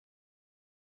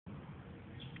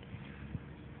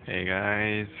Hey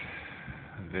guys,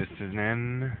 this is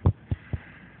Nen,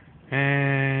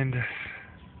 and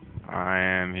I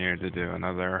am here to do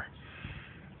another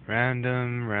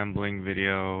random rambling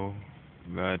video,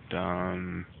 but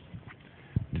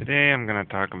today I'm gonna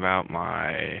talk about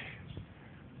my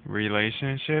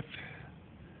relationship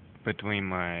between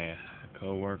my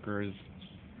coworkers.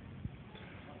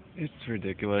 It's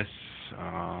ridiculous.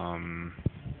 Um,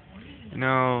 you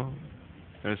know,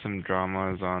 there's some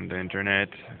dramas on the internet,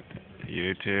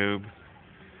 YouTube,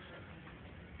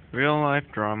 real life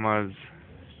dramas.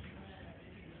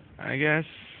 I guess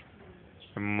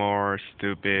more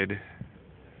stupid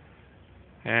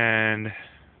and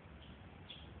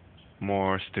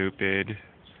more stupid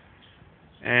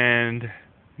and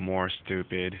more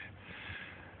stupid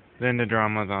than the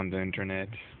dramas on the internet.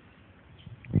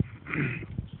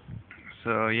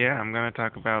 So yeah, I'm gonna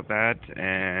talk about that,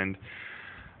 and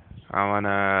I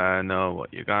wanna know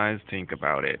what you guys think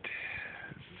about it.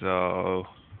 So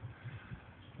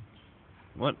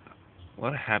what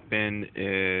what happened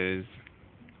is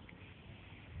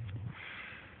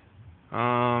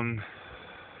um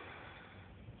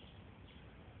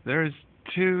there's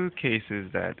two cases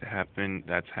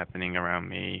that's happening around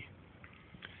me,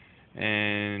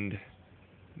 and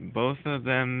both of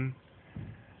them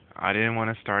I didn't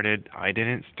want to start it. I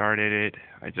didn't started it.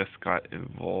 I just got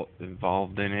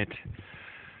involved in it.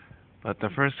 But the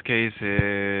first case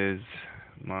is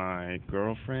my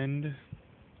girlfriend.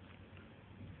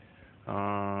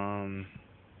 Um,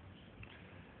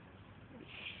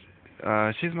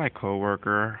 she's my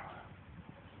coworker,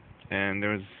 and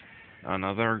there's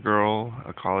another girl,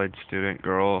 a college student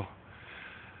girl,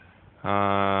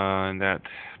 in that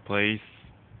place.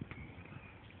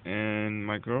 And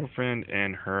my girlfriend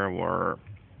and her were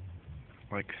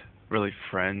like really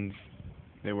friends.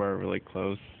 They were really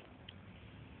close.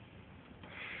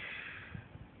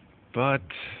 But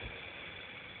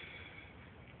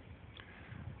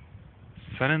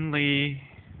suddenly,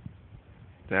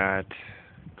 that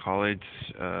college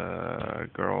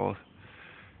girl,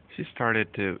 she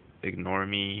started to ignore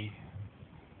me.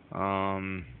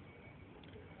 Um,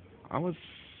 I was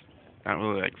not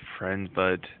really like friends,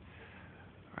 but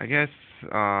I guess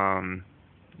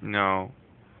no.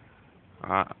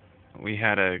 Uh, we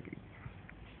had a.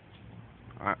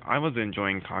 I was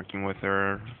enjoying talking with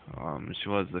her. She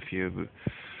was the few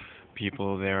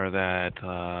people there that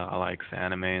likes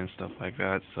anime and stuff like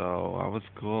that, so I was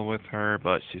cool with her,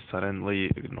 but she suddenly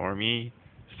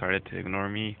started to ignore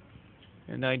me,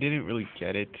 and I didn't really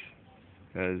get it,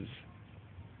 because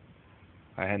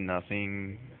I had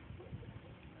nothing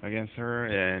against her,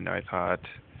 and I thought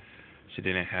she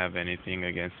didn't have anything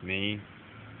against me.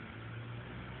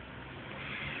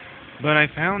 But I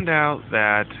found out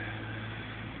that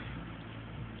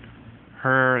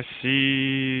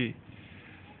she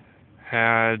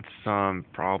had some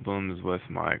problems with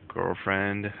my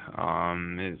girlfriend.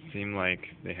 It seemed like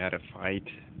they had a fight,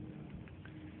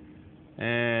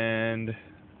 and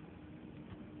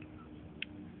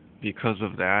because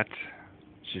of that,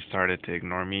 she started to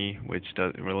ignore me, which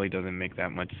really doesn't make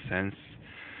that much sense.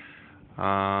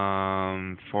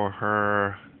 For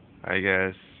her, I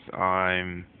guess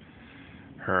I'm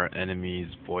her enemy's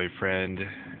boyfriend.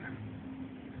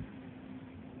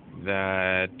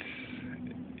 That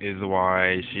is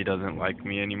why she doesn't like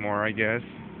me anymore, I guess.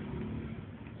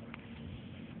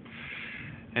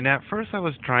 And at first, I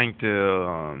was trying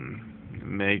to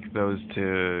make those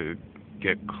two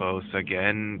get close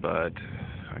again, but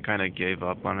I kind of gave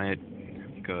up on it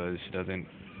because she doesn't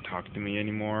talk to me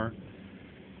anymore.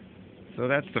 So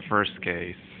that's the first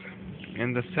case.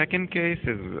 And the second case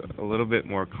is a little bit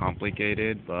more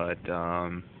complicated, but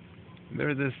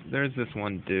there's this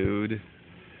one dude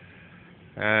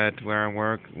at where I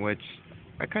work, which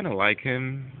I kind of like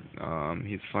him.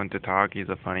 He's fun to talk. He's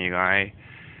a funny guy,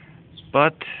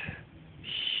 but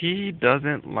he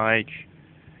doesn't like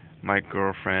my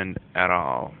girlfriend at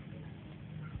all.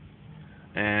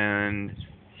 And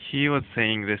he was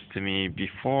saying this to me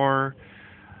before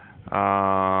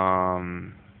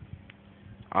um,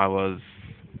 I was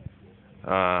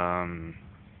um,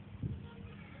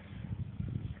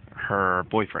 her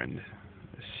boyfriend.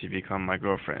 She become my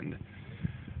girlfriend.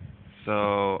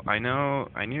 So I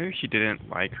knew he didn't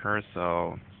like her,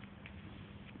 so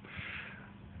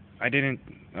I didn't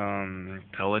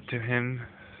tell it to him.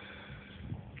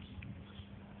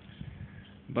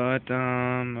 But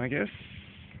I guess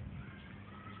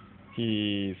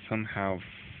he somehow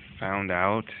found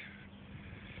out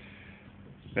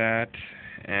that,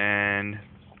 and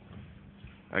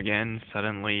again,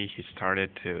 suddenly he started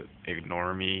to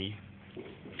ignore me,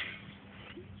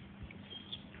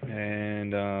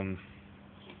 And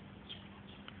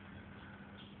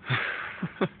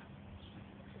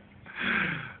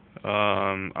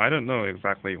I don't know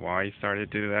exactly why he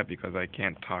started to do that because I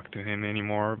can't talk to him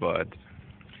anymore, but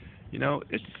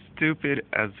it's stupid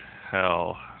as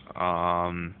hell.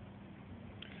 Um,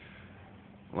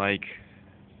 like,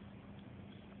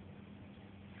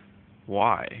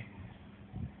 why?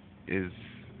 Is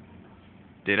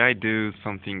Did I do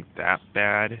something that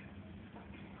bad?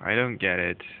 I don't get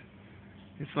it.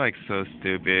 It's like so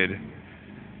stupid.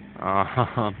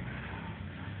 Um,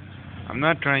 I'm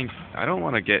not trying. I don't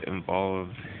want to get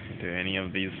involved into any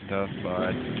of these stuff,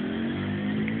 but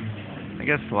I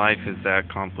guess life is that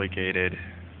complicated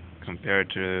compared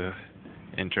to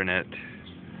internet.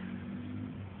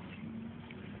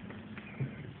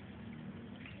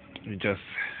 You just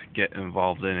get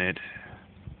involved in it.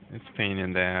 It's a pain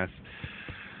in the ass.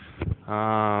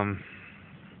 Um,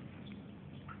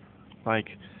 like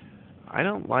I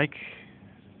don't like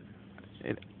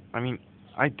it. I mean,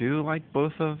 I do like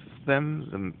both of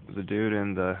them, the dude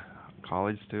and the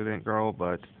college student girl,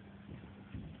 but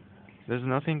there's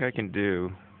nothing I can do.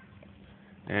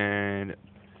 And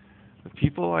the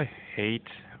people I hate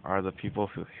are the people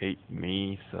who hate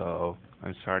me, so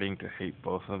I'm starting to hate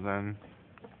both of them,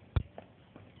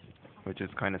 which is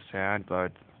kind of sad,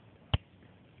 but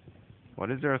what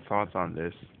is your thoughts on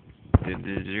this?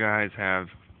 Did you guys have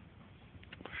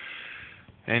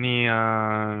any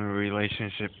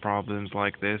relationship problems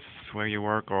like this where you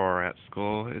work or at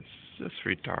school? It's just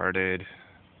retarded.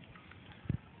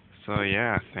 So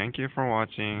yeah, thank you for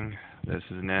watching. This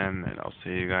is Nem, and I'll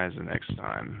see you guys the next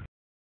time.